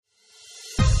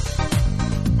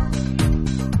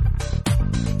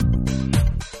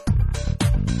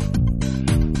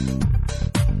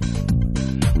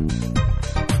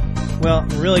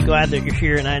Really glad that you're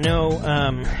here, and I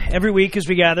know every week as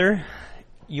we gather,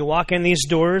 you walk in these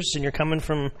doors and you're coming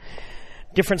from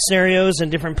different scenarios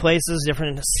and different places,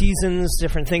 different seasons,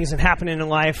 different things that happen in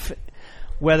life,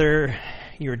 whether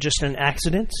you're just an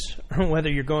accident or whether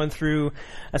you're going through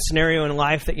a scenario in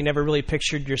life that you never really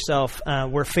pictured yourself.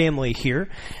 We're family here,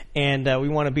 and we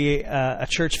want to be a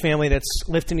church family that's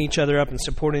lifting each other up and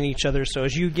supporting each other. So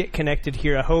as you get connected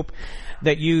here, I hope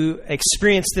that you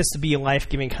experience this to be a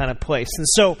life-giving kind of place. And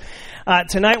so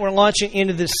tonight we're launching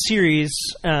into this series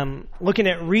looking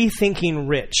at rethinking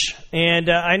rich. And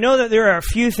I know that there are a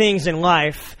few things in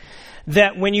life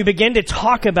that when you begin to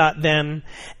talk about them,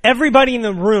 everybody in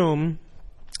the room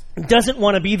doesn't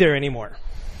want to be there anymore.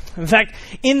 In fact,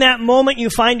 in that moment you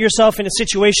find yourself in a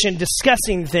situation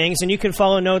discussing things, and you can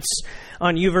follow notes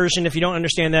on YouVersion. If you don't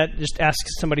understand that, just ask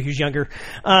somebody who's younger,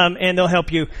 and they'll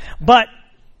help you. But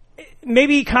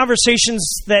maybe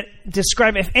conversations that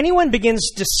describe, if anyone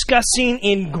begins discussing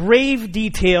in grave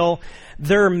detail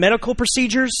their medical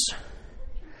procedures,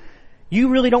 you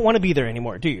really don't want to be there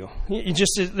anymore, do you?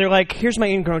 They're like, here's my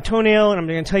ingrown toenail, and I'm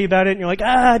going to tell you about it, and you're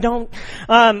like, don't.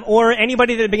 Or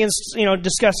anybody that begins,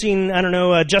 discussing,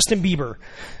 Justin Bieber.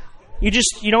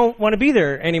 You don't want to be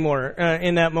there anymore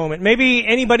in that moment. Maybe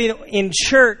anybody in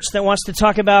church that wants to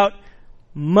talk about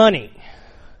money.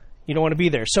 You don't want to be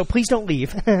there. So please don't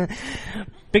leave.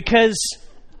 Because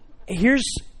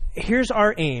here's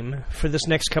our aim for this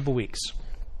next couple weeks.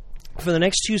 For the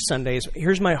next 2 Sundays,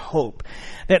 here's my hope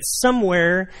that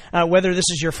somewhere, whether this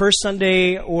is your first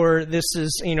Sunday or this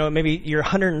is, maybe your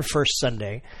 101st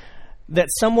Sunday, that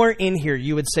somewhere in here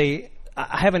you would say,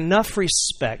 I have enough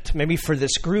respect maybe for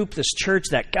this group, this church,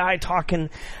 that guy talking,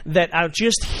 that I'll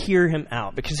just hear him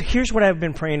out. Because here's what I've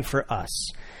been praying for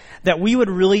us, that we would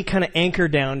really kind of anchor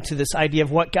down to this idea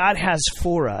of what God has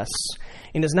for us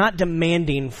and is not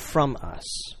demanding from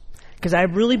us. Because I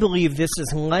really believe this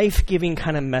is life-giving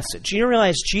kind of message. You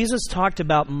realize Jesus talked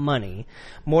about money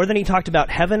more than he talked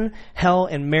about heaven, hell,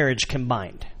 and marriage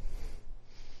combined.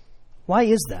 Why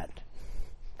is that?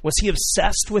 Was he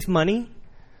obsessed with money?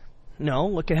 No,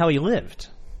 look at how he lived.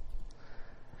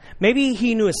 Maybe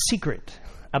he knew a secret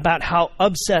about how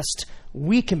obsessed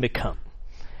we can become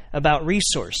about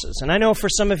resources. And I know for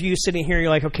some of you sitting here, you're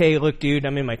like, okay, look, dude,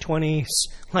 I'm in my 20s.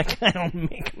 Like, I don't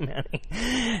make money.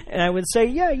 And I would say,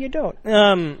 yeah, you don't.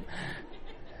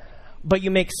 But you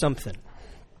make something.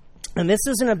 And this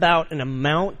isn't about an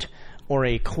amount or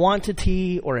a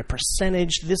quantity or a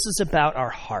percentage. This is about our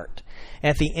heart.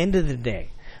 At the end of the day,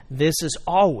 this is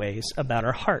always about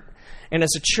our heart. And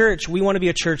as a church, we want to be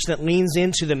a church that leans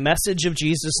into the message of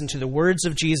Jesus and to the words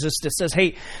of Jesus that says,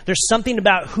 hey, there's something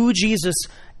about who Jesus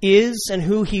is and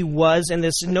who he was, and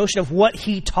this notion of what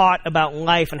he taught about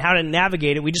life and how to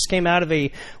navigate it. We just came out of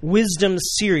a wisdom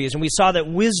series, and we saw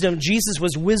that Jesus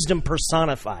was wisdom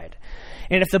personified.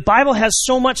 And if the Bible has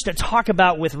so much to talk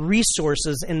about with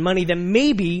resources and money, then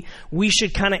maybe we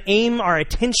should kind of aim our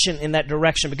attention in that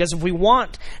direction. Because if we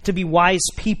want to be wise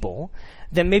people,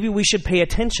 then maybe we should pay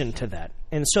attention to that.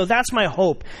 And so that's my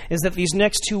hope, is that these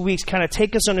next 2 weeks kind of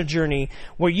take us on a journey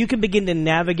where you can begin to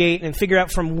navigate and figure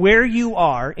out from where you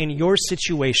are in your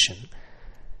situation,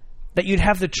 that you'd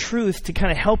have the truth to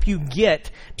kind of help you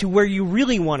get to where you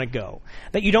really want to go.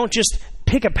 That you don't just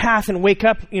pick a path and wake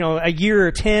up, a year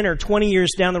or 10 or 20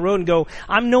 years down the road and go,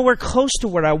 I'm nowhere close to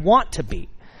where I want to be.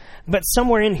 But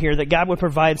somewhere in here that God would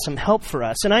provide some help for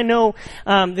us. And I know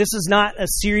this is not a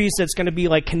series that's going to be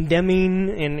like condemning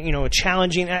and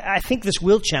challenging. I think this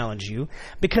will challenge you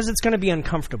because it's going to be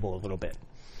uncomfortable a little bit.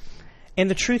 And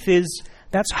the truth is,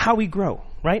 that's how we grow,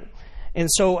 right? And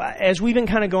so as we've been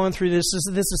kind of going through this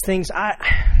is things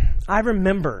I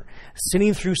remember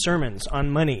sitting through sermons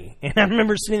on money. And I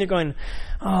remember sitting there going,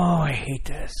 oh, I hate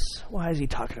this. Why is he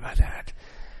talking about that?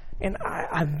 And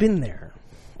I've been there.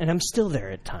 And I'm still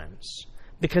there at times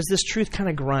because this truth kind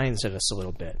of grinds at us a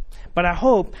little bit. But I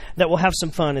hope that we'll have some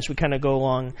fun as we kind of go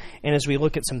along and as we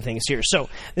look at some things here. So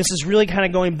this is really kind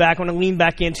of going back. I want to lean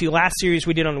back into last series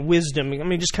we did on wisdom. Let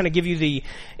me just kind of give you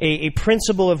a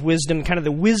principle of wisdom, kind of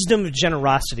the wisdom of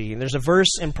generosity. And there's a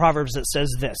verse in Proverbs that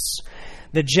says this: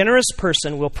 the generous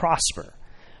person will prosper.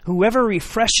 Whoever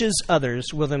refreshes others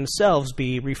will themselves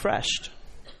be refreshed.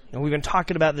 And we've been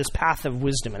talking about this path of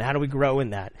wisdom and how do we grow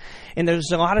in that. And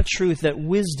there's a lot of truth that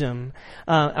wisdom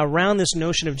around this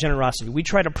notion of generosity. We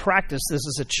try to practice this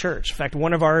as a church. In fact,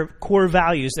 one of our core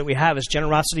values that we have is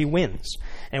generosity wins.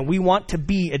 And we want to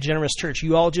be a generous church.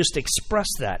 You all just express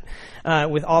that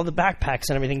with all the backpacks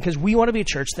and everything, because we want to be a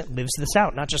church that lives this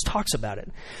out, not just talks about it.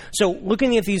 So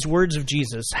looking at these words of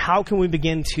Jesus, how can we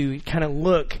begin to kind of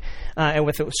look at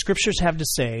what the scriptures have to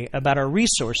say about our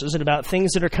resources and about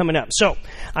things that are coming up? So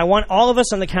I want all of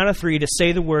us on the count of 3 to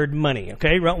say the word money.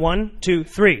 Okay, 1, 2,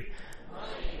 3. Money.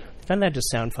 Doesn't that just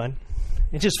sound fun?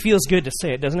 It just feels good to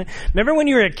say it, doesn't it? Remember when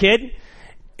you were a kid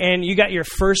and you got your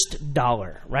first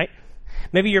dollar, right?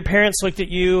 Maybe your parents looked at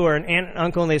you or an aunt and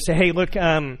uncle and they say, hey, look,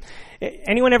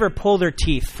 anyone ever pull their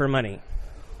teeth for money?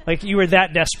 Like you were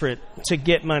that desperate to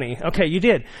get money. Okay, you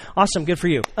did. Awesome, good for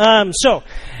you. So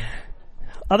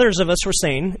others of us were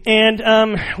sane, and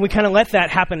we kind of let that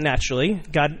happen naturally.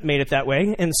 God made it that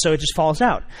way, and so it just falls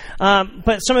out.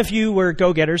 But some of you were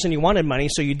go-getters and you wanted money,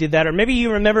 so you did that. Or maybe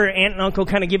you remember aunt and uncle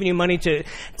kind of giving you money to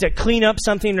clean up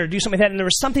something or do something like that, and there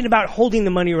was something about holding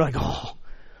the money. You were like, oh,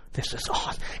 this is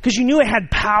awesome. Because you knew it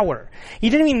had power. You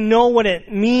didn't even know what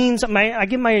it means. I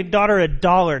give my daughter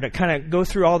 $1 to kind of go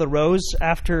through all the rows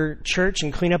after church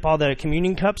and clean up all the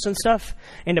communion cups and stuff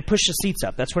and to push the seats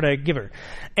up. That's what I give her.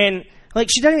 And like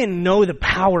she doesn't even know the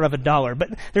power of $1, but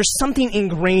there's something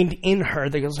ingrained in her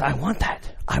that goes, I want that.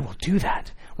 I will do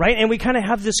that. Right? And we kind of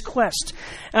have this quest.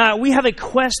 We have a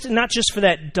quest not just for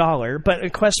that dollar, but a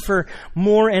quest for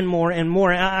more and more and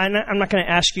more. I'm not going to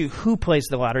ask you who plays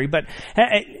the lottery, but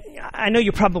I know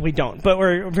you probably don't,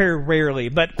 or very rarely.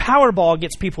 But Powerball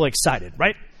gets people excited,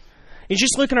 right? You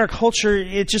just look in our culture,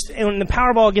 when the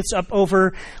Powerball gets up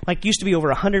over, like used to be over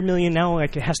 100 million, now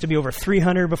like it has to be over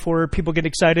 300 before people get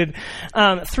excited.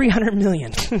 300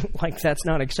 million, like that's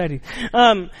not exciting.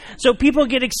 So people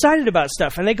get excited about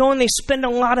stuff, and they go and they spend a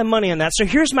lot of money on that. So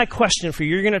here's my question for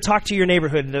you. You're going to talk to your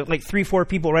neighborhood, like 3-4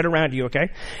 people right around you, okay?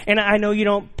 And I know you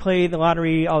don't play the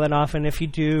lottery all that often. If you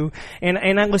do,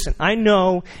 listen, I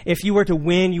know if you were to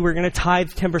win, you were going to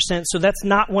tithe 10%, so that's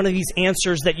not one of these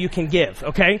answers that you can give,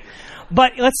 okay?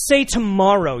 But let's say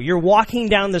tomorrow you're walking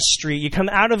down the street, you come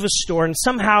out of a store, and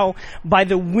somehow by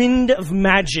the wind of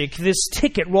magic, this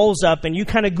ticket rolls up and you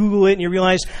kind of Google it and you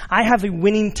realize, I have a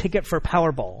winning ticket for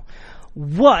Powerball.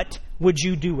 What would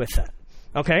you do with that?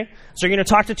 Okay? So you're going to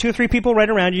talk to 2 or 3 people right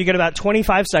around you. You get about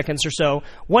 25 seconds or so.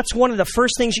 What's one of the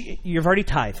first things you've already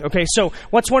tithed? Okay, so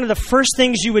what's one of the first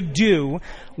things you would do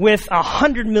with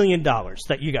 $100 million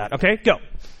that you got? Okay, go.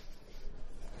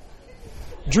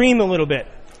 Dream a little bit.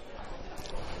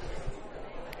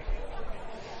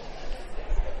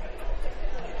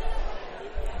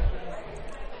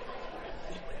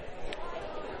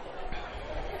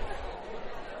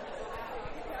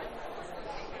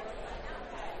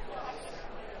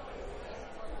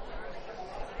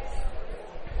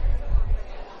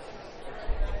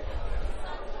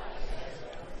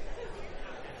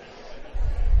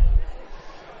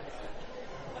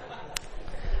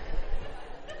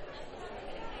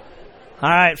 All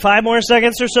right, 5 more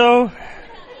seconds or so.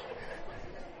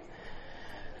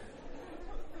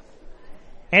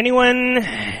 Anyone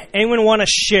want to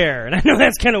share? And I know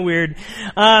that's kind of weird.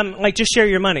 Like just share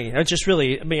your money. That's just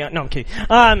really, no, I'm kidding.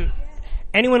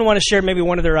 Anyone want to share maybe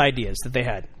one of their ideas that they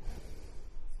had?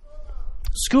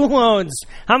 School loans.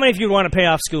 How many of you want to pay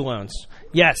off school loans?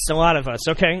 Yes, a lot of us,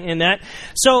 okay, in that.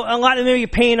 So a lot of maybe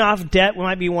paying off debt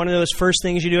might be one of those first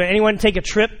things you do. Anyone take a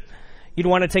trip? You'd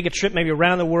want to take a trip maybe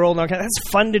around the world. Okay, that's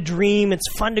fun to dream.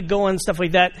 It's fun to go on, stuff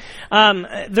like that.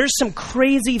 There's some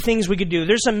crazy things we could do.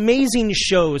 There's amazing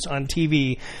shows on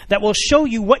TV that will show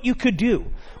you what you could do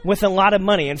with a lot of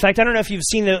money. In fact, I don't know if you've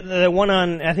seen the one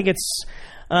on, I think it's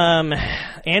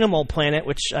Animal Planet,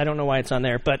 which I don't know why it's on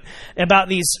there, but about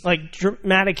these like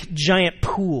dramatic giant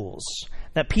pools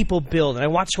that people build. And I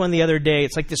watched one the other day.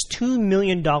 It's like this $2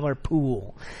 million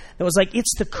pool. It was like,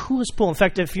 it's the coolest pool. In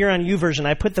fact, if you're on YouVersion,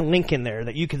 I put the link in there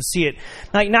that you can see it.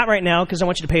 Like, not right now because I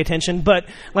want you to pay attention, but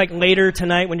like later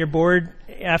tonight when you're bored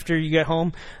after you get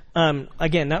home.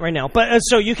 Again, not right now. But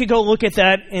so you could go look at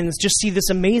that and just see this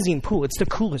amazing pool. It's the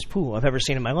coolest pool I've ever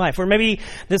seen in my life. Or maybe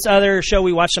this other show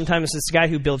we watch sometimes is this guy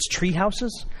who builds tree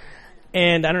houses.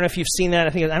 And I don't know if you've seen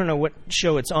that. I don't know what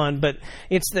show it's on, but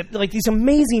it's like these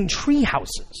amazing tree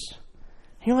houses.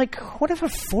 And you're like, what if a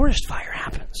forest fire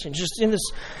happens? And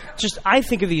I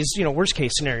think of these, worst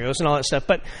case scenarios and all that stuff.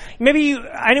 But maybe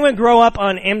anyone grow up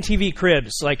on MTV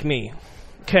Cribs like me?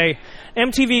 Okay,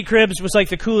 MTV Cribs was like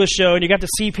the coolest show, and you got to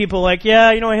see people like,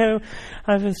 yeah, you know, I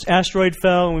have this asteroid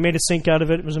fell, and we made a sink out of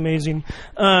it. It was amazing.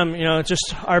 You know,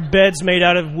 just our bed's made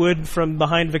out of wood from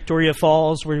behind Victoria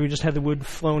Falls, where we just had the wood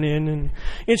flown in, and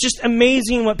it's just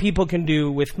amazing what people can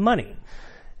do with money.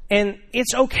 And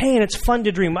it's okay, and it's fun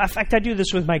to dream. In fact, I do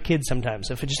this with my kids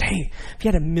sometimes. If it just, hey, if you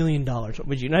had $1 million, what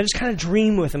would you? And I just kind of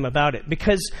dream with them about it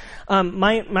because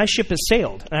my ship has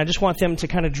sailed, and I just want them to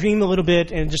kind of dream a little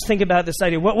bit and just think about this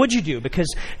idea. What would you do?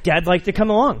 Because Dad'd like to come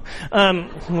along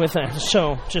with that.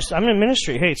 So, just I'm in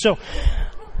ministry. Hey, so.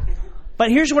 But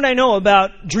here's what I know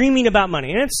about dreaming about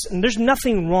money, and there's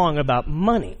nothing wrong about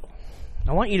money.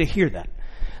 I want you to hear that.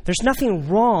 There's nothing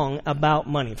wrong about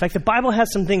money. In fact, the Bible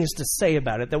has some things to say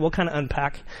about it that we'll kind of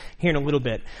unpack here in a little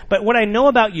bit. But what I know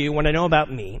about you, what I know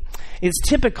about me, is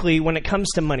typically when it comes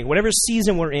to money, whatever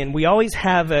season we're in, we always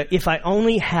have a if I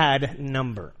only had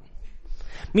number.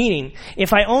 Meaning,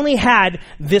 if I only had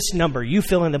this number, you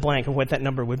fill in the blank of what that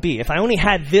number would be. If I only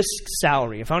had this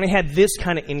salary, if I only had this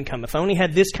kind of income, if I only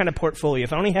had this kind of portfolio,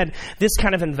 if I only had this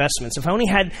kind of investments, if I only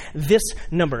had this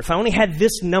number, if I only had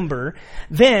this number,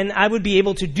 then I would be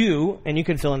able to do, and you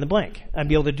can fill in the blank. I'd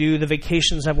be able to do the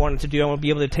vacations I've wanted to do. I would be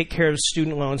able to take care of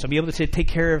student loans. I'll be able to take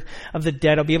care of the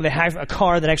debt. I'll be able to have a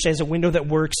car that actually has a window that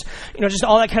works. You know, just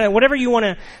all that kind of, whatever you want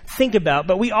to think about.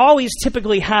 But we always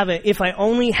typically have it, if I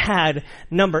only had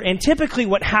number. And typically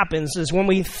what happens is when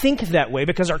we think that way,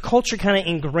 because our culture kind of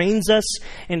ingrains us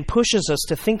and pushes us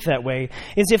to think that way,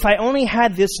 is if I only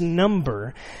had this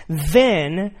number,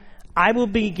 then I will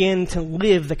begin to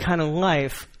live the kind of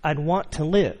life I'd want to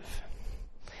live.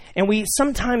 And we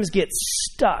sometimes get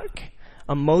stuck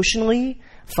emotionally,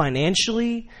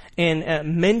 financially,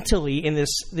 and mentally in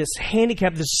this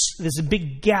handicap, this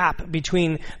big gap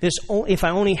between this if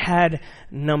I only had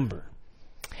number.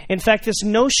 In fact, this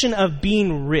notion of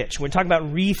being rich, when we talk about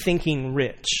rethinking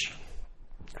rich,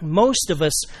 most of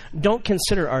us don't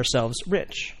consider ourselves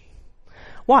rich.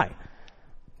 Why?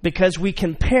 Because we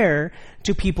compare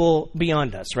to people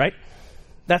beyond us, right?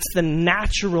 That's the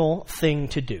natural thing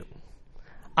to do.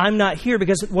 I'm not here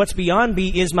because what's beyond me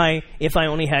is my if I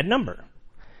only had number.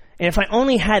 And if I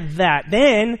only had that,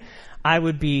 then I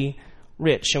would be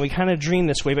rich. And we kind of dream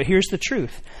this way, but here's the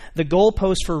truth. The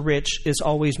goalpost for rich is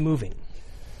always moving.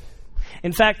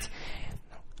 In fact,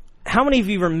 how many of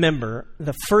you remember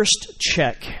the first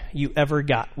check you ever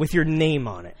got with your name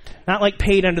on it? Not like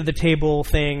paid under the table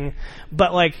thing,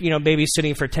 but like, you know,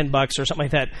 babysitting for $10 or something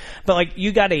like that. But like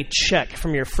you got a check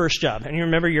from your first job. And you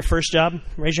remember your first job?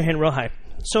 Raise your hand real high.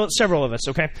 So several of us,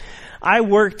 okay? I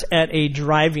worked at a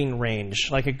driving range,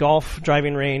 like a golf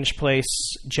driving range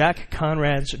place, Jack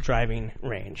Conrad's driving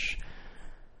range.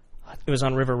 It was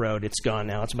on River Road. It's gone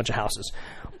now. It's a bunch of houses.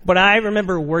 But I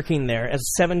remember working there as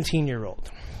a 17-year-old.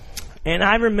 And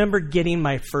I remember getting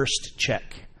my first check.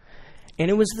 And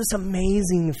it was this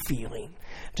amazing feeling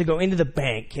to go into the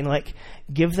bank and like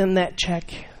give them that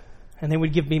check and they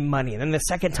would give me money. And then the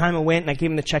second time I went and I gave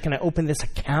them the check and I opened this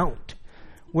account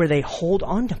where they hold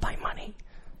on to my money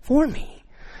for me.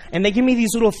 And they give me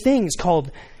these little things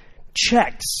called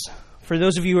checks. For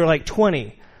those of you who are like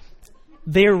 20,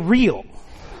 they're real.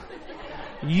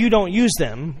 You don't use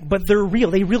them, but they're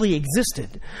real. They really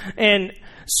existed. And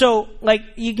so, like,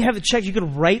 you have the check, you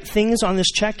could write things on this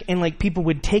check, and, like, people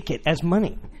would take it as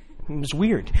money. It was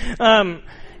weird.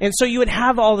 And so you would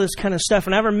have all this kind of stuff.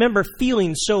 And I remember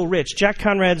feeling so rich. Jack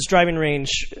Conrad's driving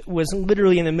range was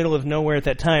literally in the middle of nowhere at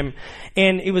that time.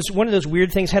 And it was one of those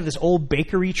weird things. Had this old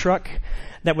bakery truck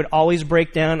that would always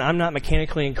break down. I'm not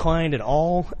mechanically inclined at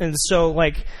all. And so,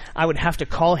 like, I would have to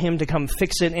call him to come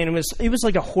fix it. And it was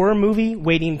like a horror movie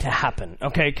waiting to happen,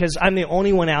 okay? Because I'm the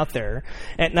only one out there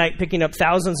at night picking up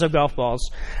thousands of golf balls.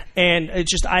 And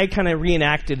it's just, I kind of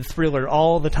reenacted Thriller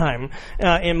all the time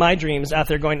in my dreams out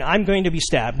there going, I'm going to be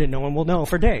stabbed and no one will know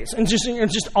for days. And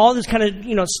just all this kind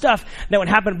of, stuff that would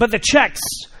happen. But the checks,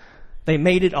 they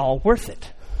made it all worth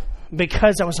it.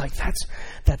 Because I was like,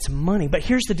 that's money. But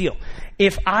here's the deal.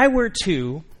 If I were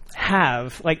to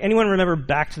have, like, anyone remember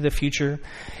Back to the Future?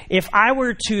 If I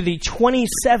were to the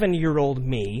 27-year-old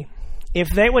me, if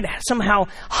they would somehow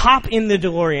hop in the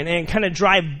DeLorean and kind of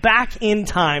drive back in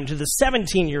time to the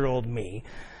 17-year-old me,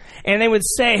 and they would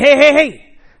say,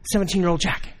 hey, 17-year-old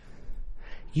Jack,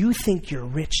 you think you're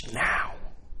rich now.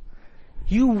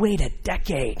 You wait a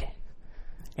decade.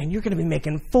 And you're going to be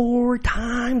making 4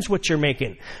 times what you're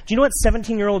making. Do you know what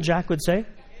 17-year-old Jack would say?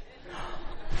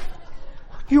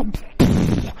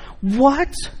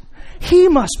 What? He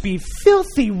must be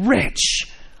filthy rich.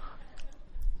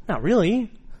 Not really.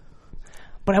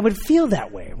 But I would feel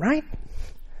that way, right?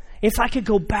 If I could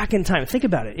go back in time, think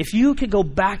about it. If you could go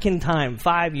back in time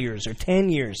 5 years or 10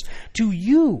 years to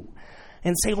you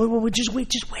and say, well, just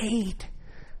wait.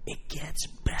 It gets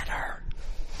better.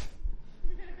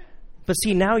 But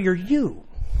see, now you're you.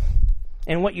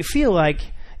 And what you feel like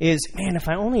is, man, if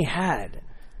I only had.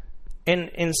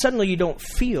 And suddenly you don't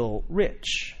feel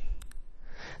rich.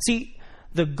 See,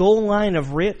 the goal line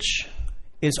of rich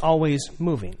is always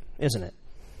moving, isn't it?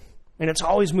 And it's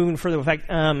always moving further. In fact,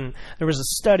 there was a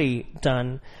study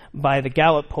done by the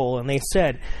Gallup poll, and they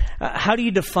said, how do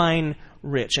you define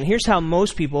rich? And here's how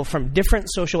most people from different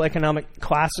socioeconomic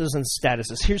classes and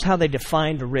statuses, here's how they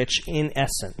defined rich in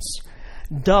essence.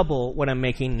 Double what I'm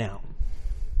making now.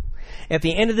 At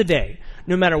the end of the day,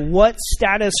 no matter what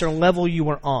status or level you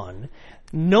were on,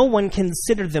 no one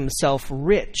considered themselves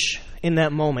rich in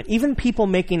that moment. Even people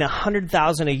making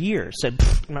 $100,000 a year said,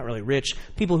 I'm not really rich.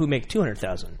 People who make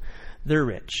 $200,000, they're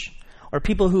rich. Or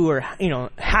people who are,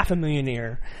 half a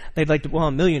millionaire, they'd like to,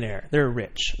 a millionaire, they're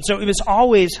rich. So it was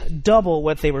always double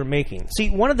what they were making. See,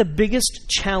 one of the biggest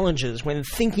challenges when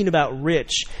thinking about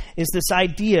rich is this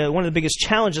idea, one of the biggest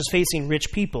challenges facing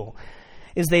rich people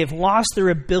is they have lost their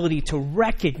ability to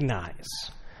recognize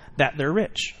that they're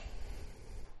rich.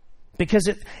 Because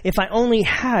if I only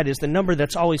had is the number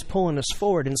that's always pulling us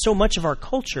forward. And so much of our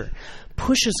culture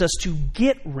pushes us to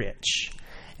get rich.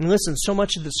 And listen, so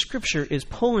much of the scripture is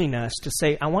pulling us to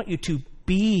say, I want you to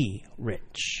be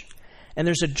rich. And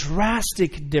there's a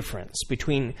drastic difference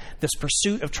between this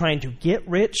pursuit of trying to get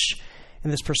rich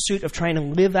and this pursuit of trying to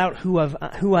live out who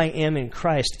I am in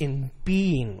Christ in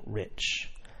being rich.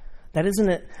 That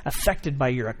isn't affected by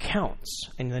your accounts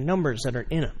and the numbers that are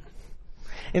in them.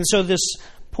 And so this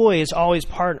poi is always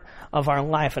part of our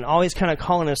life and always kind of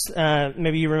calling us,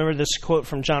 maybe you remember this quote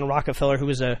from John Rockefeller, who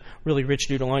was a really rich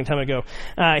dude a long time ago.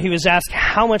 He was asked,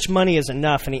 how much money is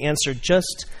enough? And he answered,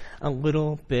 just a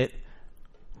little bit,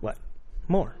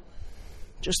 more.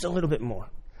 Just a little bit more.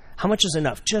 How much is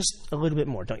enough? Just a little bit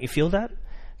more. Don't you feel that?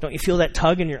 Don't you feel that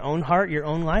tug in your own heart, your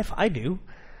own life? I do.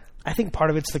 I think part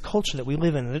of it's the culture that we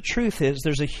live in. And the truth is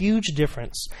there's a huge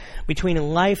difference between a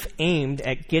life aimed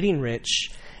at getting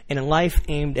rich and a life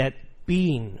aimed at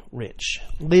being rich,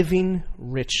 living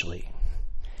richly.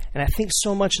 And I think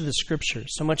so much of the scripture,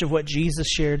 so much of what Jesus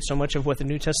shared, so much of what the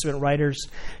New Testament writers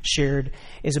shared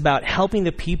is about helping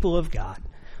the people of God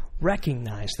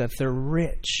recognize that they're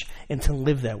rich and to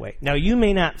live that way. Now, you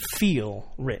may not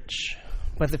feel rich,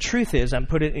 but the truth is, I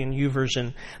put it in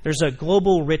YouVersion, there's a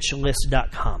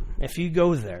globalrichlist.com. If you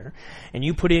go there and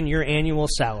you put in your annual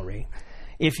salary,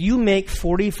 if you make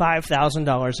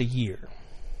 $45,000 a year,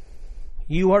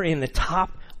 you are in the top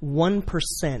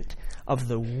 1% of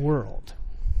the world.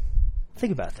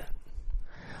 Think about that.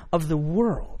 Of the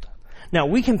world. Now,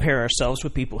 we compare ourselves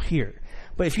with people here.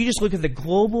 But if you just look at the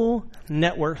global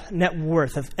net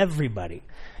worth of everybody,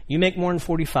 you make more than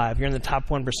 45, you're in the top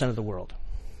 1% of the world.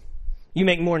 You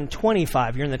make more than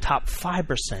 25, you're in the top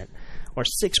 5% or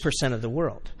 6% of the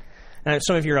world. Now,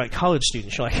 some of you are like college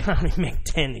students. You're like, I only make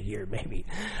 10 a year, maybe.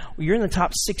 Well, you're in the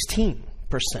top 16%.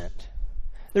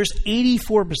 There's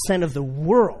 84% of the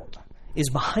world is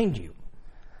behind you.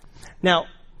 Now,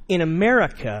 in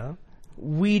America,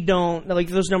 we don't,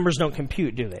 those numbers don't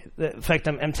compute, do they? In fact,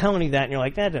 I'm telling you that, and you're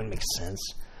like, that doesn't make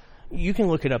sense. You can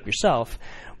look it up yourself.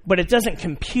 But it doesn't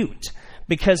compute,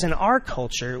 because in our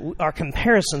culture, our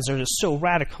comparisons are just so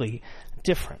radically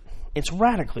different. It's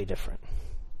radically different.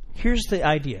 Here's the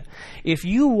idea. If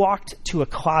you walked to a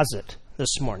closet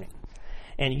this morning,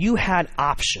 and you had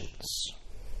options,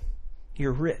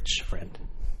 you're rich, friend.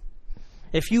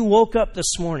 If you woke up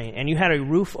this morning, and you had a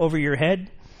roof over your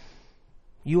head,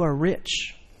 you are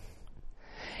rich.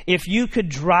 If you could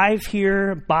drive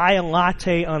here, buy a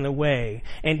latte on the way,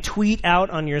 and tweet out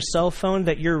on your cell phone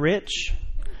that you're rich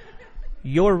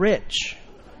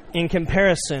in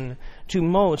comparison to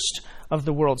most of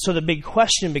the world. So the big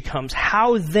question becomes,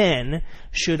 how then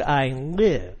should I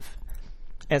live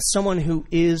as someone who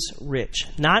is rich?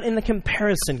 Not in the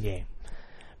comparison game,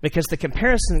 because the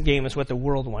comparison game is what the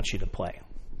world wants you to play.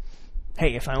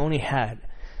 Hey, if I only had.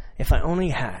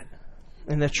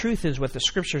 And the truth is what the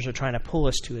scriptures are trying to pull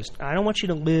us to is, I don't want you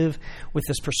to live with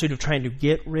this pursuit of trying to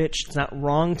get rich. It's not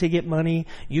wrong to get money.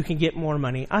 You can get more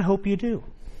money. I hope you do.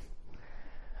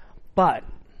 But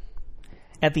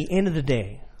at the end of the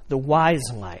day, the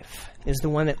wise life is the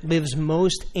one that lives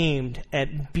most aimed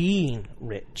at being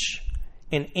rich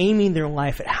and aiming their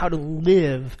life at how to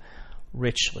live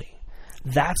richly.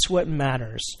 That's what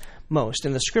matters most.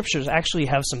 And the scriptures actually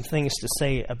have some things to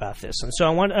say about this. And so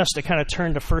I want us to kind of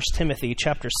turn to 1 Timothy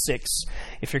chapter 6.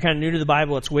 If you're kind of new to the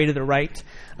Bible, it's way to the right.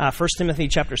 1 Timothy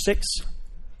chapter 6.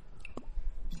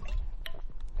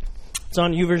 It's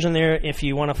on YouVersion there if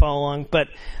you want to follow along. But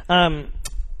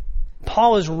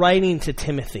Paul is writing to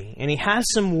Timothy, and he has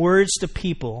some words to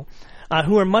people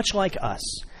who are much like us.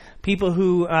 People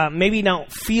who maybe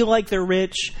don't feel like they're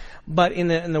rich, but in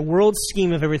the world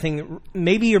scheme of everything,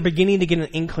 maybe you're beginning to get an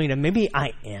inkling of maybe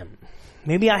I am.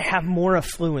 Maybe I have more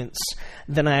affluence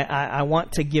than I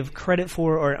want to give credit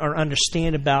for or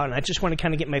understand about, and I just want to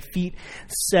kind of get my feet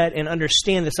set and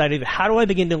understand this idea of how do I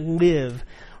begin to live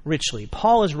richly.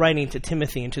 Paul is writing to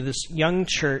Timothy and to this young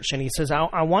church, and he says,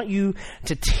 I want you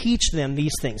to teach them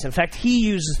these things. In fact, he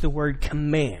uses the word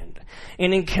command.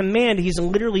 And in command, he's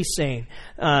literally saying,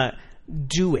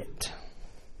 do it.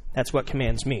 That's what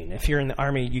commands mean. If you're in the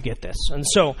army, you get this. And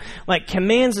so, like,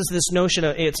 commands is this notion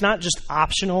of, it's not just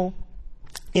optional.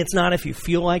 It's not if you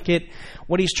feel like it.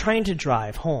 What he's trying to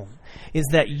drive home is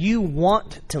that you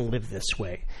want to live this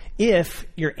way if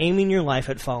you're aiming your life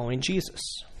at following Jesus.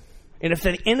 And if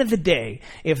at the end of the day,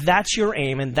 if that's your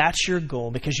aim and that's your goal,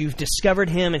 because you've discovered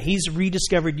him and he's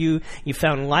rediscovered you, you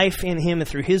found life in him and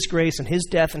through his grace and his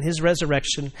death and his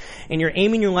resurrection, and you're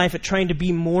aiming your life at trying to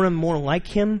be more and more like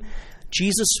him,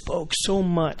 Jesus spoke so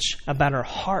much about our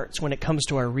hearts when it comes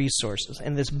to our resources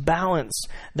and this balance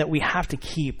that we have to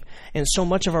keep. And so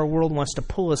much of our world wants to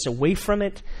pull us away from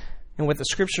it. And what the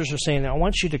scriptures are saying, I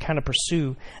want you to kind of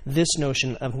pursue this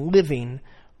notion of living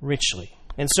richly.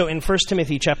 And so in 1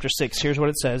 Timothy chapter 6, here's what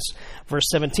it says, verse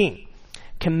 17.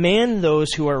 Command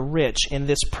those who are rich in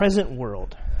this present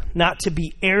world not to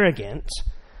be arrogant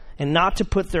and not to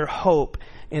put their hope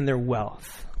in their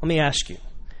wealth. Let me ask you,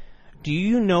 do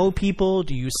you know people?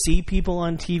 Do you see people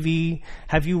on TV?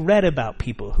 Have you read about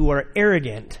people who are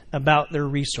arrogant about their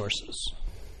resources?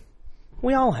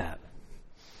 We all have.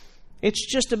 It's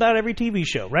just about every TV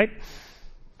show, right?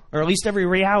 Or at least every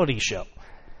reality show.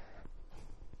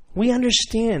 We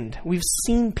understand. We've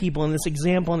seen people in this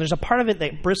example, and there's a part of it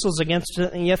that bristles against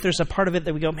it, and yet there's a part of it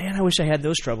that we go, man, I wish I had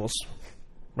those troubles,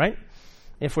 right?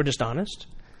 If we're just honest.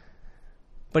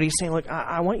 But he's saying, look,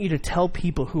 I want you to tell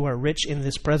people who are rich in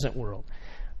this present world,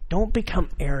 don't become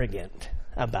arrogant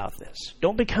about this.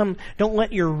 Don't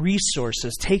let your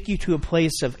resources take you to a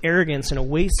place of arrogance and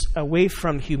away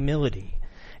from humility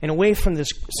and away from this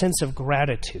sense of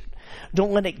gratitude.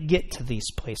 Don't let it get to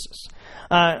these places.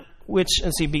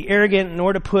 Be arrogant in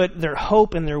order to put their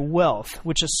hope in their wealth,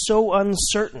 which is so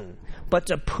uncertain, but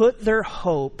to put their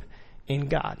hope in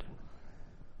God.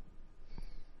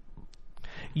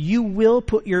 You will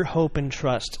put your hope and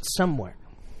trust somewhere.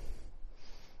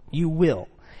 You will.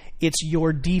 It's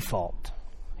your default.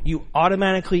 You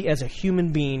automatically, as a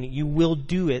human being, you will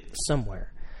do it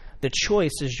somewhere. The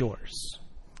choice is yours.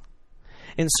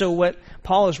 And so what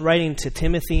Paul is writing to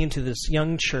Timothy and to this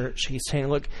young church, he's saying,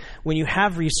 look, when you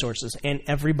have resources, and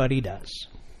everybody does,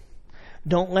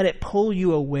 don't let it pull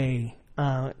you away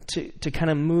to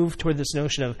kind of move toward this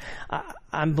notion of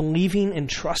I'm believing and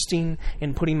trusting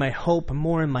and putting my hope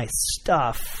more in my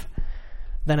stuff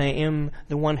than I am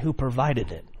the one who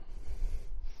provided it.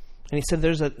 And he said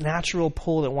there's a natural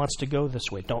pull that wants to go this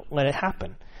way. Don't let it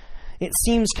happen. It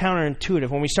seems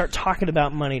counterintuitive when we start talking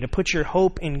about money to put your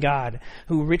hope in God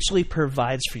who richly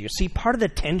provides for you. See, part of the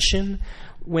tension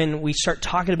when we start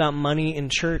talking about money in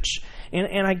church,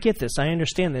 and I get this, I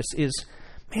understand this, is,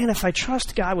 man, if I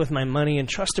trust God with my money and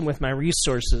trust him with my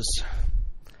resources,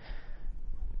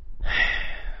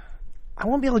 I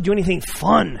won't be able to do anything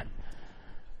fun.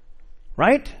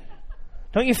 Right?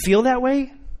 Don't you feel that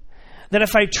way? That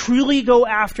if I truly go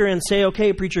after and say,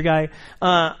 okay, preacher guy,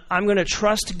 I'm going to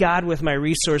trust God with my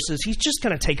resources, he's just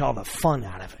going to take all the fun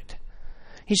out of it.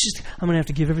 I'm going to have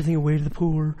to give everything away to the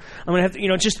poor. I'm going to have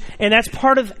to, and that's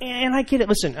part of, and I get it.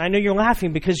 Listen, I know you're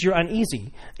laughing because you're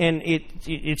uneasy, and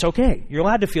it's okay. You're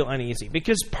allowed to feel uneasy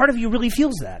because part of you really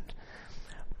feels that.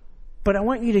 But I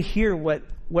want you to hear what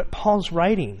Paul's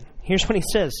writing. Here's what he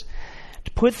says.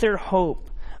 To put their hope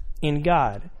in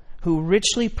God, who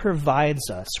richly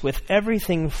provides us with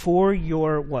everything for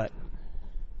your what?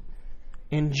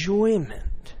 Enjoyment.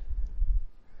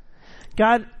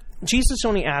 Jesus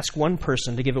only asked one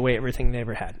person to give away everything they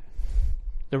ever had.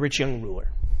 The rich young ruler.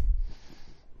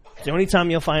 It's the only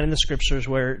time you'll find in the scriptures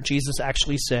where Jesus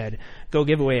actually said, go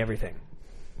give away everything.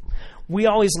 We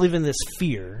always live in this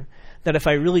fear that if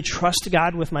I really trust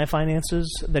God with my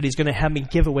finances, that he's going to have me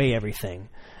give away everything.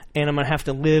 And I'm going to have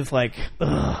to live like,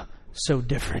 so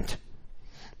different.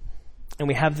 And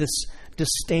we have this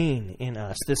disdain in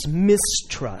us, this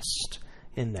mistrust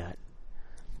in that.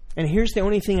 And here's the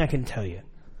only thing I can tell you.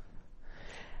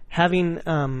 Having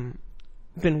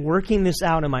been working this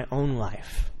out in my own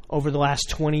life over the last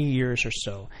 20 years or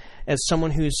so, as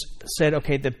someone who's said,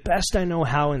 okay, the best I know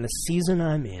how in the season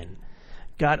I'm in,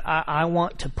 God, I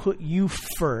want to put you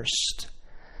first.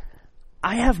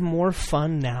 I have more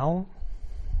fun now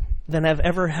than I've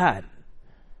ever had.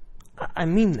 I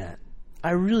mean that.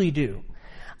 I really do.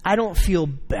 I don't feel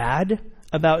bad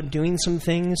about doing some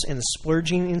things and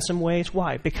splurging in some ways.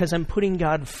 Why? Because I'm putting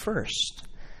God first.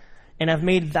 And I've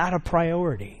made that a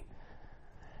priority.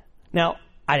 Now,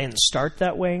 I didn't start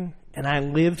that way, and I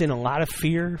lived in a lot of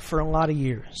fear for a lot of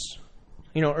years.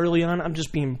 You know, early on, I'm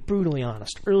just being brutally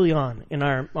honest. Early on in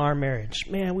our marriage,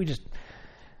 man,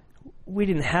 we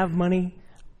didn't have money,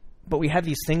 but we had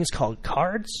these things called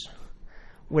cards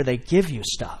where they give you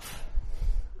stuff,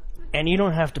 and you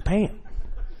don't have to pay them.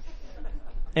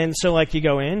 And so, like, you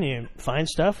go in, you find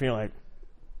stuff, and you're like,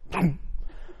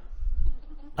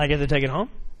 I get to take it home?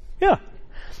 Yeah.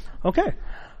 Okay.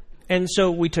 And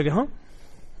so we took it home.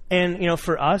 And, you know,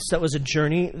 for us, that was a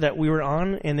journey that we were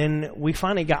on. And then we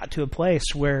finally got to a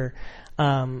place where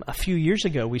a few years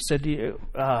ago we said to you,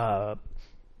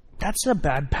 that's a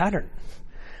bad pattern.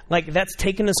 Like, that's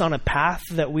taken us on a path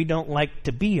that we don't like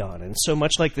to be on. And so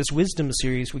much like this wisdom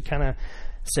series, we kind of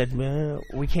said, well,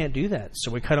 we can't do that. So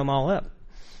we cut them all up.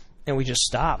 And we just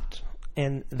stopped.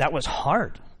 And that was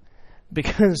hard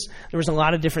because there was a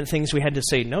lot of different things we had to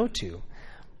say no to.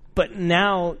 But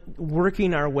now,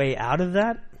 working our way out of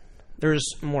that, there's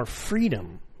more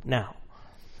freedom now.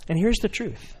 And here's the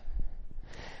truth.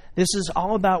 This is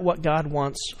all about what God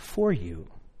wants for you,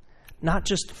 not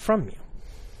just from you.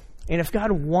 And if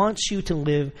God wants you to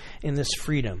live in this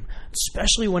freedom,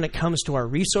 especially when it comes to our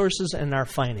resources and our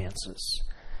finances,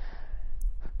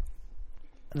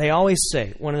 they always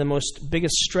say one of the most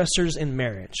biggest stressors in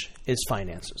marriage is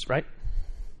finances, right?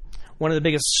 One of the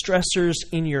biggest stressors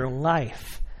in your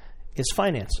life is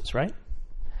finances, right?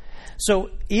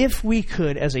 So if we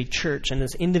could, as a church and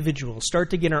as individuals,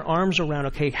 start to get our arms around,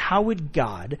 okay, how would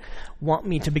God want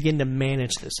me to begin to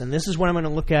manage this? And this is what I'm going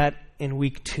to look at in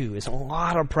week 2, is a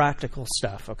lot of practical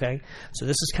stuff, okay? So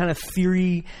this is kind of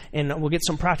theory, and we'll get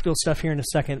some practical stuff here in a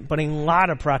second, but a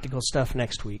lot of practical stuff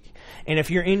next week. And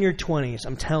if you're in your 20s,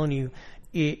 I'm telling you,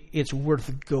 it's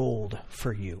worth gold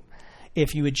for you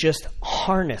if you would just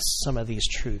harness some of these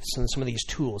truths and some of these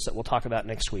tools that we'll talk about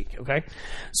next week, okay?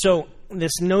 So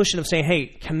this notion of saying, hey,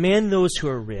 command those who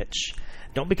are rich.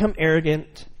 Don't become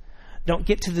arrogant. Don't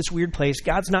get to this weird place.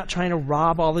 God's not trying to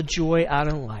rob all the joy out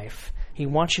of life. He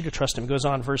wants you to trust him. It goes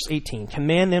on, verse 18.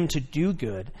 Command them to do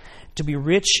good, to be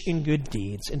rich in good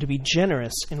deeds, and to be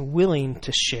generous and willing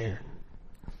to share.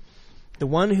 The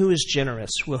one who is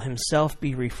generous will himself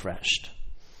be refreshed.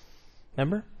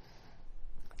 Remember?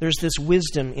 There's this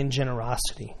wisdom in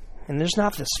generosity, and there's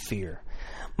not this fear.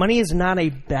 Money is not a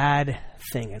bad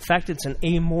thing. In fact, it's an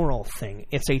amoral thing.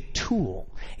 It's a tool.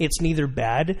 It's neither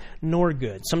bad nor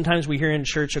good. Sometimes we hear in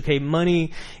church, okay,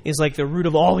 money is like the root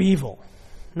of all evil.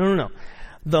 No.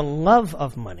 The love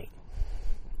of money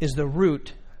is the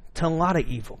root to a lot of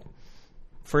evil.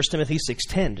 1 Timothy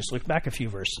 6:10, just look back a few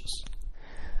verses.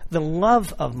 The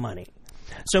love of money.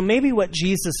 So maybe what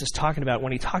Jesus is talking about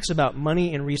when he talks about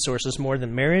money and resources more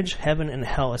than marriage, heaven, and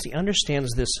hell is he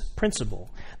understands this principle,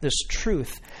 this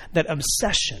truth, that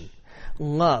obsession,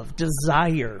 love,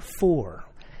 desire for,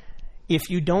 if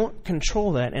you don't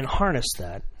control that and harness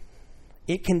that,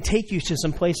 it can take you to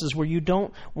some places where you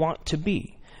don't want to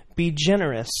be. Be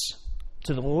generous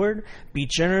to the Lord. Be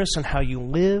generous in how you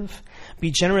live.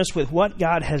 Be generous with what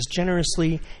God has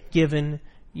generously given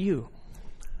you.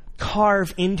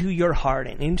 Carve into your heart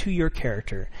and into your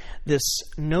character this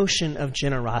notion of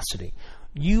generosity.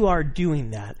 You are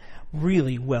doing that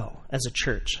really well as a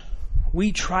church.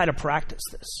 We try to practice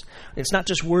this. It's not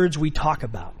just words we talk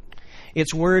about.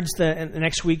 It's words that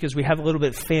next week as we have a little bit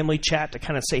of family chat to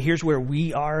kind of say, here's where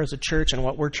we are as a church and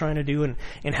what we're trying to do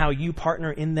and how you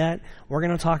partner in that. We're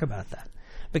going to talk about that.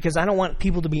 Because I don't want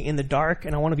people to be in the dark,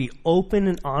 and I want to be open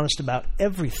and honest about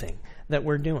everything that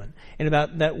we're doing and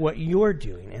about that what you're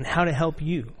doing and how to help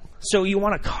you. So you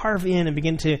want to carve in and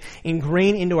begin to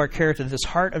ingrain into our character this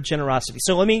heart of generosity.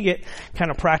 So let me get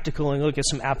kind of practical and look at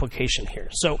some application here.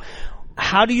 So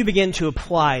how do you begin to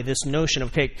apply this notion of,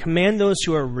 okay, command those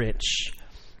who are rich?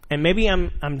 And maybe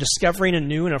I'm discovering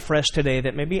anew and afresh today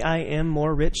that maybe I am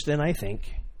more rich than I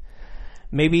think.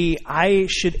 Maybe I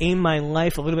should aim my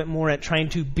life a little bit more at trying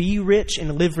to be rich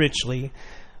and live richly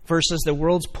versus the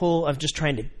world's pull of just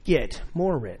trying to get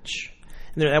more rich.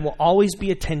 And that will always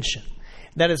be a tension.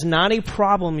 That is not a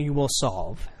problem you will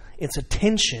solve. It's a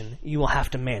tension you will have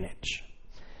to manage.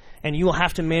 And you will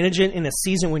have to manage it in a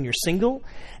season when you're single,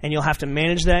 and you'll have to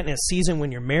manage that in a season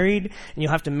when you're married, and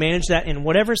you'll have to manage that in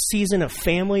whatever season of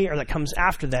family or that comes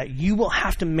after that. You will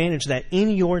have to manage that in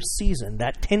your season,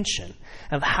 that tension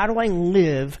of how do I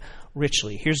live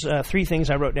richly. Here's 3 things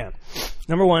I wrote down.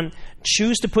 Number 1,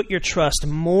 choose to put your trust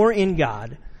more in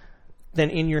God than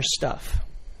in your stuff.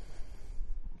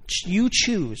 You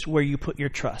choose where you put your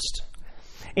trust.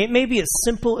 It may be as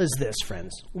simple as this,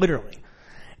 friends, literally.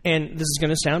 And this is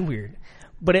going to sound weird,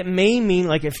 but it may mean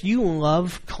like if you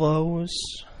love clothes,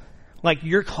 like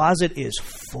your closet is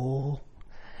full,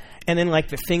 and then like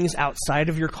the things outside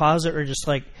of your closet are just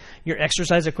like your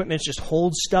exercise equipment just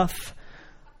holds stuff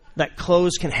that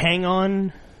clothes can hang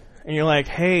on, and you're like,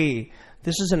 hey,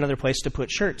 this is another place to put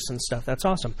shirts and stuff. That's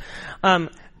awesome.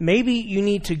 Maybe you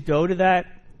need to go to that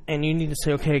and you need to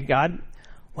say, okay, God,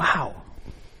 wow,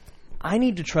 I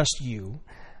need to trust you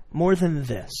more than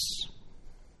this.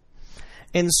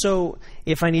 And so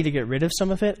if I need to get rid of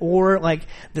some of it, or like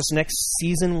this next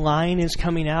season line is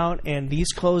coming out and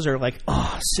these clothes are like,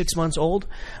 6 months old,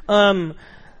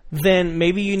 then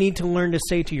maybe you need to learn to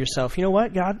say to yourself, you know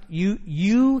what, God,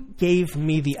 you gave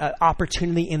me the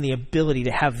opportunity and the ability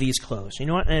to have these clothes. You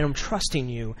know what? And I'm trusting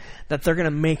you that they're going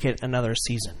to make it another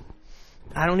season.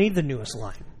 I don't need the newest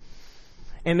line.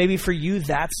 And maybe for you,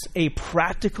 that's a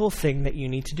practical thing that you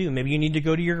need to do. Maybe you need to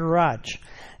go to your garage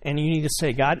and you need to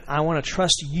say, God, I want to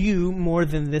trust you more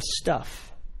than this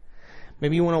stuff.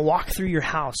 Maybe you want to walk through your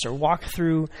house or walk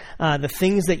through the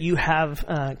things that you have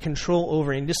control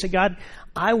over and just say, God,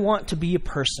 I want to be a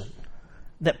person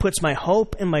that puts my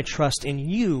hope and my trust in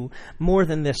you more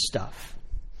than this stuff.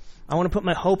 I want to put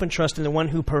my hope and trust in the one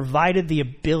who provided the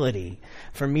ability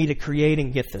for me to create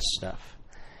and get this stuff.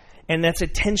 And that's a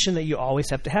tension that you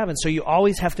always have to have. And so you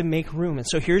always have to make room. And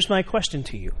so here's my question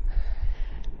to you.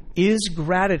 Is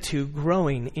gratitude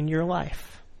growing in your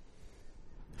life?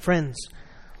 Friends,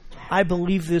 I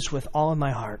believe this with all of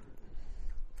my heart.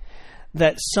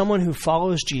 That someone who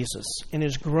follows Jesus and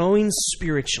is growing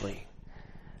spiritually,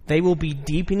 they will be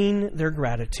deepening their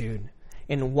gratitude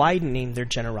and widening their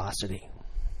generosity.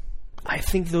 I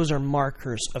think those are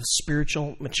markers of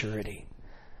spiritual maturity.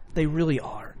 They really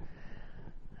are.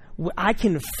 I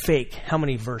can fake how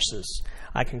many verses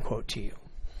I can quote to you.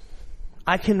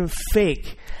 I can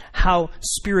fake how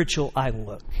spiritual I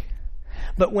look.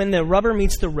 But when the rubber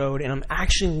meets the road and I'm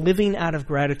actually living out of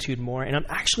gratitude more and I'm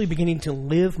actually beginning to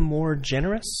live more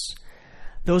generous,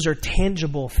 those are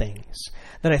tangible things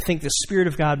that I think the Spirit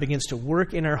of God begins to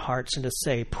work in our hearts and to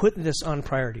say, put this on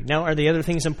priority. Now, are the other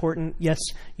things important? Yes,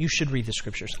 you should read the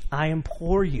Scriptures. I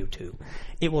implore you to.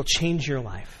 It will change your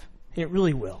life. It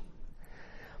really will.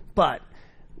 But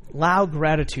allow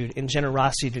gratitude and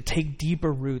generosity to take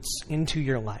deeper roots into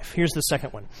your life. Here's the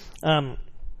second one.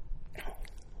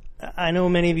 I know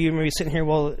many of you may be sitting here,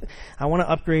 well, I want to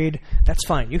upgrade. That's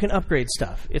fine. You can upgrade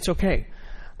stuff. It's okay.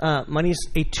 Money's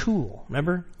a tool,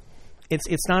 remember?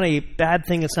 It's not a bad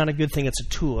thing. It's not a good thing. It's a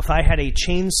tool. If I had a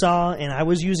chainsaw and I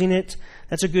was using it,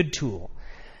 that's a good tool.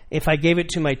 If I gave it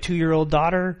to my 2-year-old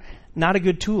daughter, not a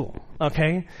good tool,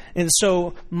 okay? And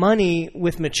so money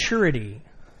with maturity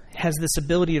has this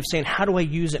ability of saying, how do I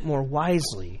use it more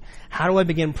wisely? How do I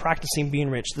begin practicing being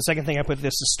rich? The second thing I put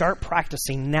this is start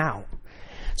practicing now.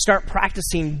 Start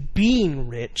practicing being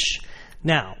rich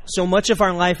now. So much of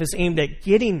our life is aimed at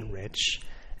getting rich,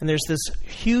 and there's this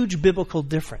huge biblical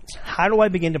difference. How do I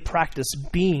begin to practice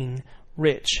being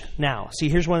rich now? See,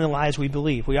 here's one of the lies we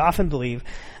believe. We often believe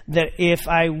that if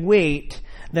I wait,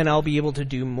 then I'll be able to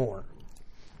do more.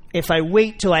 If I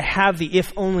wait till I have the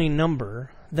if-only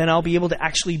number, then I'll be able to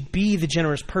actually be the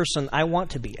generous person I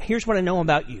want to be. Here's what I know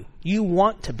about you. You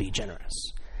want to be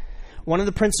generous. One of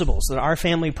the principles that our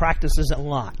family practices a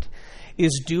lot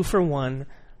is do for one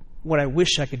what I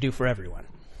wish I could do for everyone.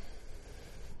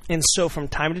 And so from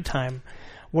time to time,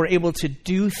 we're able to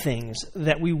do things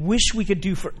that we wish we could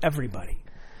do for everybody.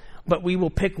 But we will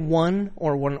pick one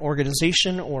or one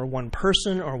organization or one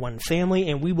person or one family,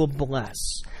 and we will bless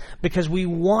because we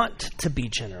want to be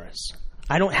generous.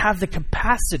 I don't have the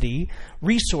capacity,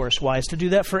 resource-wise, to do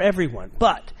that for everyone,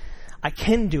 but I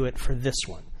can do it for this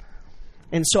one.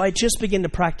 And so I just begin to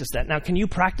practice that. Now, can you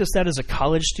practice that as a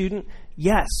college student?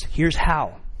 Yes. Here's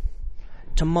how.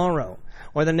 Tomorrow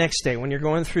or the next day when you're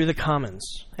going through the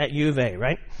Commons at U of A,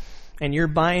 right? And you're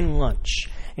buying lunch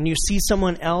and you see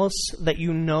someone else that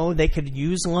you know they could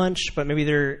use lunch, but maybe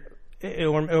they're,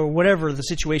 or whatever the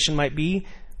situation might be,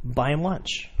 buy them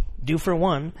lunch. Do for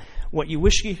one what you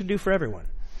wish you could do for everyone.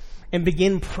 And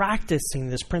begin practicing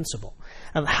this principle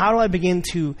of how do I begin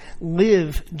to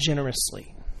live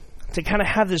generously, to kind of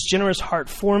have this generous heart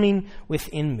forming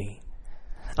within me.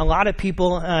 A lot of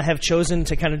people have chosen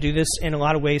to kind of do this in a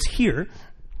lot of ways here.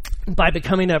 by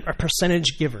becoming a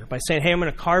percentage giver, by saying, hey, I'm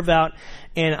going to carve out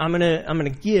and I'm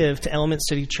going to give to Element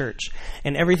City Church.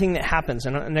 And everything that happens,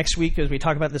 and next week as we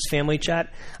talk about this family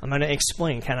chat, I'm going to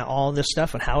explain kind of all this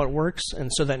stuff and how it works, and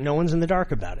so that no one's in the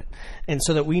dark about it, and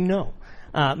so that we know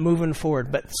moving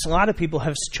forward. But a lot of people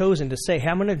have chosen to say, hey,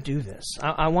 I'm going to do this.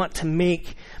 I want to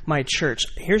make my church.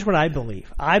 Here's what I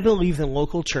believe. I believe the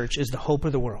local church is the hope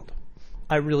of the world.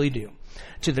 I really do.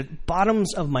 To the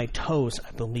bottoms of my toes,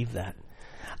 I believe that.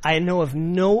 I know of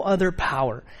no other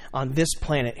power on this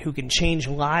planet who can change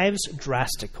lives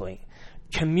drastically,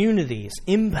 communities,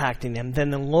 impacting them, than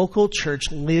the local church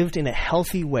lived in a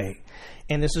healthy way.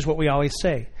 And this is what we always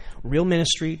say. Real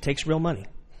ministry takes real money.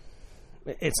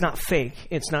 It's not fake.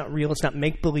 It's not real. It's not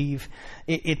make-believe.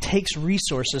 It takes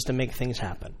resources to make things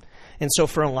happen. And so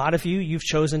for a lot of you, you've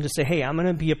chosen to say, hey, I'm going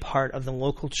to be a part of the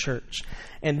local church.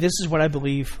 And this is what I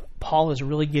believe Paul is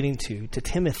really getting to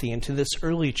Timothy and to this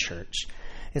early church.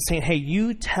 It's saying, hey,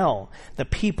 you tell the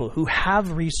people who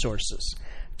have resources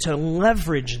to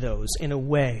leverage those in a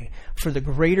way for the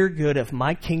greater good of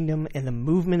my kingdom and the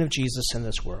movement of Jesus in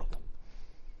this world.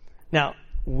 Now,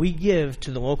 we give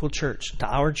to the local church, to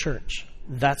our church.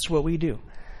 That's what we do.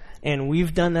 And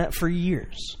we've done that for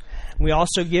years. We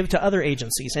also give to other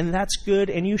agencies, and that's good,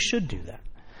 and you should do that.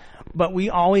 But we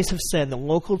always have said the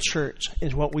local church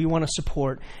is what we want to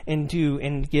support and do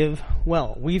and give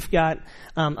well. We've got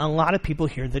a lot of people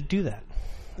here that do that.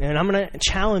 And I'm going to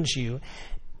challenge you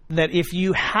that if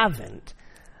you haven't,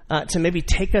 to maybe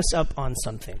take us up on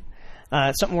something.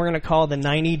 Something we're going to call the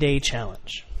 90-day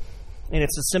challenge. And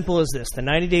it's as simple as this. The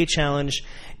 90-day challenge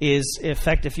is, in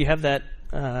fact, if you have that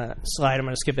slide, I'm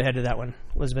going to skip ahead to that one,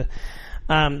 Elizabeth.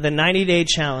 The 90-day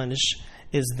challenge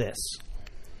is this.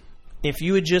 If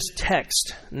you would just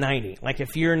text 90, like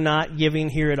if you're not giving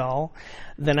here at all,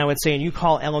 then I would say, and you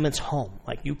call Elements home,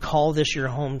 like you call this your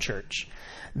home church,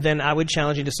 then I would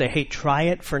challenge you to say, hey, try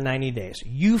it for 90 days.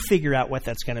 You figure out what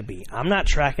that's going to be. I'm not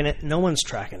tracking it. No one's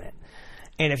tracking it.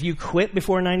 And if you quit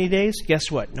before 90 days, guess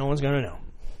what? No one's going to know.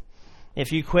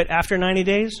 If you quit after 90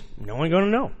 days, no one's going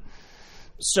to know.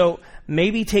 So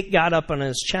maybe take God up on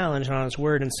his challenge and on his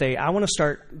word and say, I want to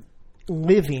start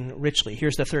living richly.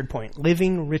 Here's the third point.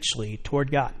 Living richly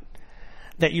toward God.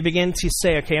 That you begin to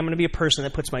say, okay, I'm going to be a person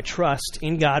that puts my trust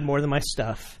in God more than my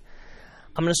stuff.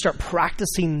 I'm going to start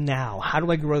practicing now. How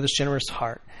do I grow this generous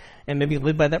heart? And maybe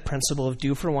live by that principle of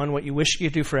do for one what you wish you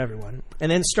could do for everyone. And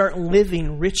then start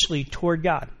living richly toward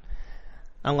God.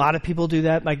 A lot of people do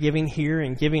that by giving here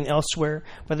and giving elsewhere,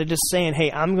 but they're just saying,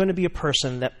 hey, I'm going to be a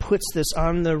person that puts this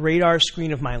on the radar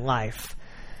screen of my life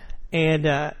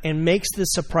and makes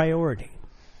this a priority.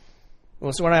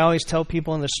 Well, it's what I always tell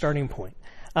people in the starting point.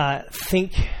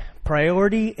 Think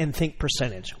priority and think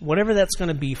percentage. Whatever that's going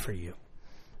to be for you.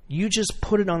 You just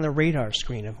put it on the radar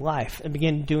screen of life and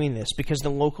begin doing this because the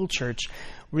local church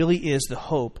really is the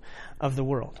hope of the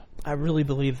world. I really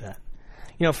believe that.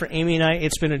 You know, for Amy and I,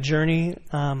 it's been a journey.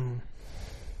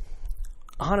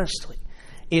 Honestly,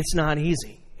 it's not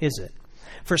easy, is it?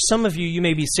 For some of you, you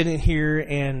may be sitting here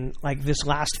and like this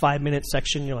last 5-minute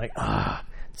section, you're like,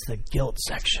 it's the guilt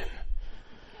section.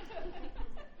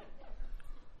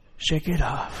 Shake it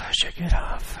off, shake it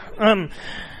off.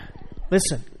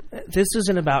 Listen, this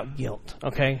isn't about guilt,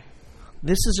 okay?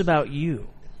 This is about you.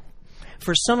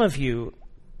 For some of you,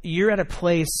 you're at a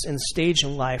place and stage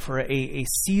in life or a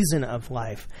season of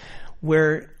life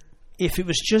where if it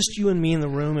was just you and me in the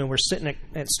room and we're sitting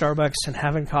at Starbucks and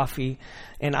having coffee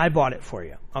and I bought it for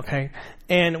you, okay?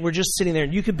 And we're just sitting there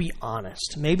and you could be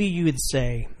honest. Maybe you would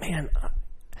say, man,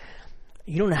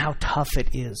 you don't know how tough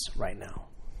it is right now.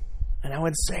 And I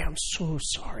would say, I'm so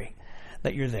sorry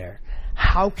that you're there.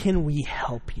 How can we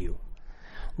help you?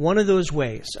 One of those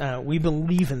ways, we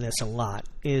believe in this a lot,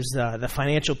 is the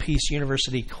Financial Peace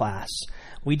University class.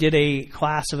 We did a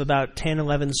class of about 10,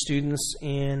 11 students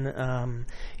in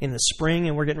the spring,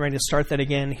 and we're getting ready to start that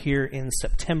again here in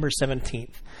September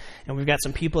 17th. And we've got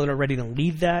some people that are ready to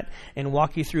lead that and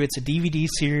walk you through. It's a DVD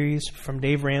series from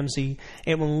Dave Ramsey.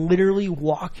 It will literally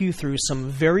walk you through some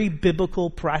very biblical,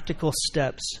 practical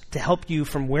steps to help you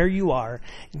from where you are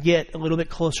get a little bit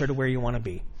closer to where you want to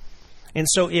be. And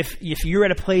so if you're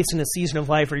at a place in a season of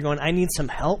life where you're going, I need some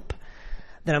help,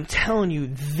 then I'm telling you,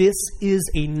 this is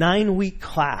a 9-week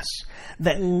class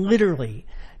that literally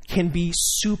can be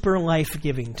super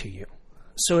life-giving to you.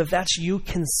 So if that's you,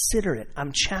 consider it.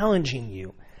 I'm challenging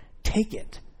you. Take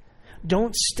it.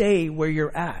 Don't stay where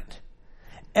you're at.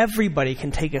 Everybody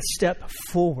can take a step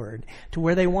forward to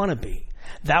where they want to be.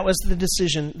 That was the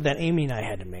decision that Amy and I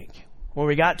had to make. Where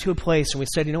we got to a place and we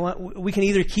said, you know what, we can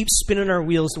either keep spinning our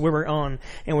wheels to where we're on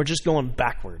and we're just going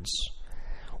backwards.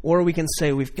 Or we can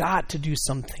say, we've got to do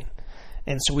something.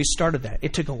 And so we started that.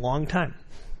 It took a long time.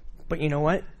 But you know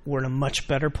what? We're in a much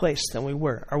better place than we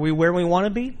were. Are we where we want to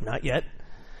be? Not yet.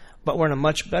 But we're in a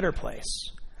much better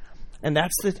place. And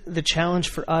that's the challenge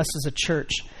for us as a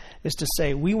church, is to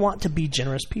say we want to be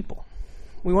generous people.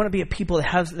 We want to be a people that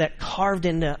have that carved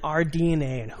into our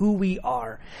DNA and who we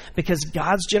are, because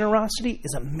God's generosity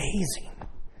is amazing.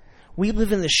 We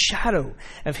live in the shadow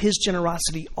of his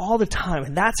generosity all the time,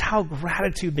 and that's how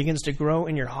gratitude begins to grow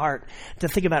in your heart, to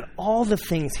think about all the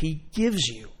things he gives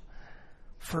you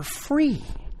for free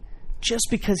just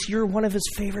because you're one of his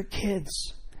favorite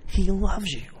kids. He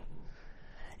loves you.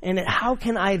 And how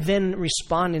can I then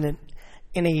respond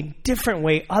in a different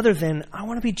way other than I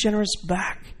want to be generous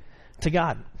back to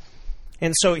God?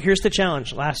 And so here's the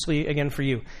challenge, lastly, again for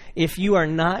you. If you are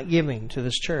not giving to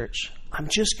this church, I'm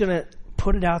just going to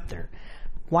put it out there.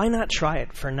 Why not try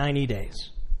it for 90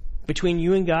 days? Between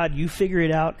you and God, you figure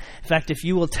it out. In fact, if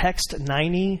you will text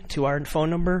 90 to our phone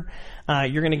number,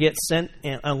 you're going to get sent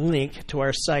a link to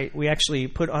our site. We actually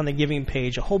put on the giving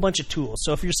page a whole bunch of tools.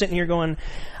 So if you're sitting here going,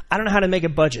 I don't know how to make a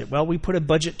budget. Well, we put a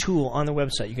budget tool on the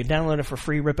website. You can download it for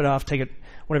free, rip it off, take it,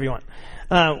 whatever you want.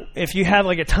 If you have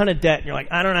like a ton of debt and you're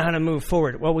like, I don't know how to move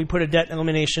forward. Well, we put a debt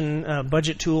elimination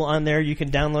budget tool on there. You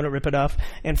can download it, rip it off,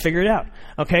 and figure it out.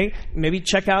 Okay? Maybe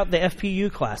check out the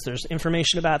FPU class. There's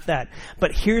information about that.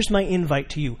 But here's my invite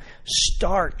to you.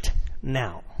 Start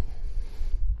now.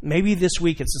 Maybe this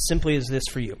week it's as simply as this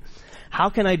for you. How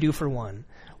can I do for one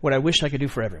what I wish I could do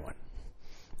for everyone?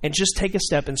 And just take a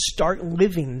step and start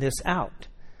living this out.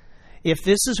 If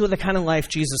this is what the kind of life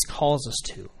Jesus calls us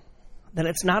to, then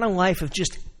it's not a life of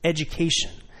just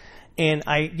education and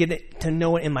I get it to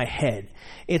know it in my head.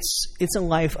 It's a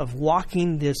life of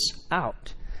walking this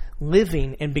out,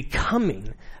 living and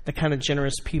becoming the kind of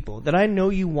generous people that I know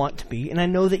you want to be, and I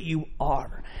know that you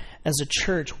are. As a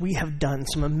church, we have done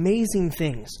some amazing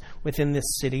things within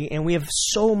this city, and we have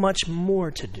so much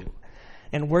more to do.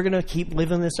 And we're going to keep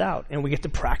living this out, and we get to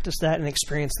practice that and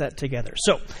experience that together.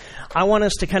 So I want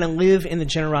us to kind of live in the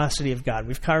generosity of God.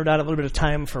 We've carved out a little bit of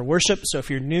time for worship, so if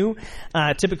you're new,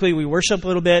 typically we worship a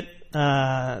little bit.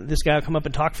 This guy will come up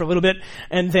and talk for a little bit,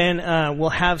 and then we'll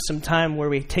have some time where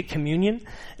we take communion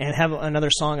and have another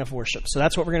song of worship. So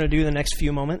that's what we're going to do the next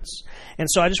few moments. And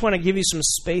so I just want to give you some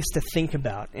space to think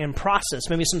about and process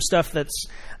maybe some stuff that's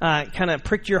kind of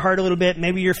pricked your heart a little bit.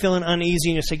 Maybe you're feeling uneasy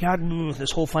and you say, God,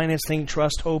 this whole finance thing,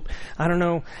 trust, hope, I don't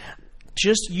know.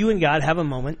 Just you and God have a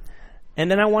moment.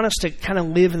 And then I want us to kind of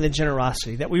live in the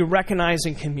generosity that we recognize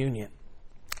in communion,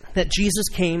 that Jesus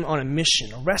came on a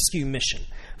mission, a rescue mission,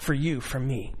 for you, for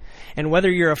me. And whether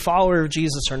you're a follower of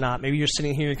Jesus or not, maybe you're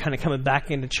sitting here kind of coming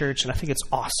back into church, and I think it's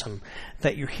awesome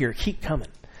that you're here. Keep coming.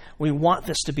 We want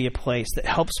this to be a place that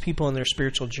helps people in their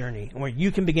spiritual journey, where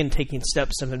you can begin taking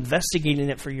steps of investigating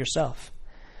it for yourself.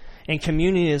 And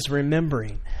communion is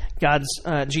remembering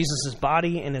Jesus'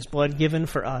 body and his blood given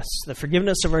for us, the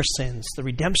forgiveness of our sins, the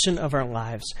redemption of our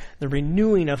lives, the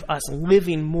renewing of us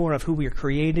living more of who we are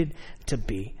created to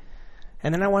be.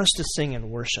 And then I want us to sing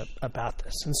and worship about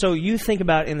this. And so you think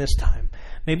about in this time,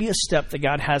 maybe a step that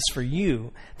God has for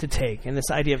you to take in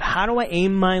this idea of how do I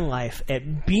aim my life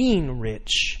at being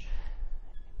rich,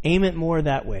 aim it more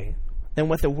that way than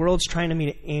what the world's trying to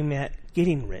me to aim at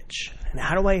getting rich. And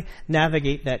how do I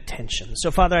navigate that tension? So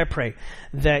Father, I pray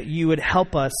that you would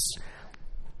help us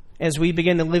as we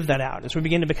begin to live that out, as we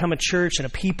begin to become a church and a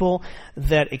people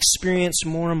that experience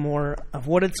more and more of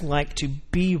what it's like to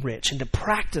be rich and to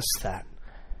practice that.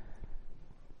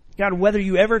 God, whether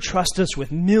you ever trust us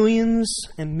with millions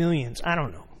and millions, I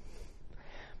don't know.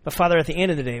 But Father, at the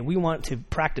end of the day, we want to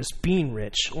practice being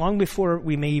rich long before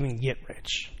we may even get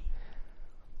rich.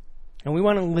 And we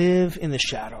want to live in the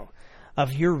shadow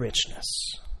of your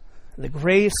richness, the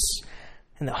grace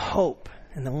and the hope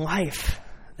and the life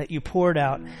that you poured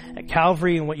out at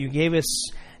Calvary and what you gave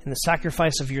us in the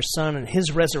sacrifice of your Son and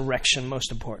his resurrection,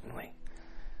 most importantly.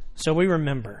 So we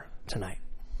remember tonight.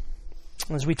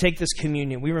 As we take this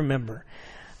communion, we remember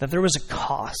that there was a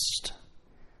cost.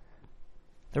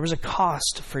 There was a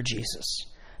cost for Jesus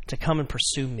to come and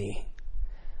pursue me.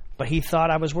 But he thought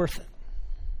I was worth it.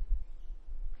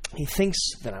 He thinks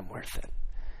that I'm worth it.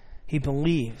 He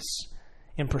believes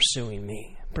in pursuing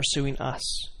me, pursuing us.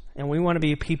 And we want to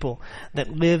be a people that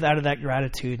live out of that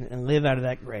gratitude and live out of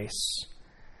that grace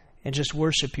and just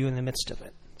worship you in the midst of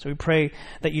it. So we pray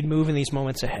that you'd move in these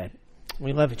moments ahead.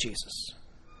 We love you, Jesus.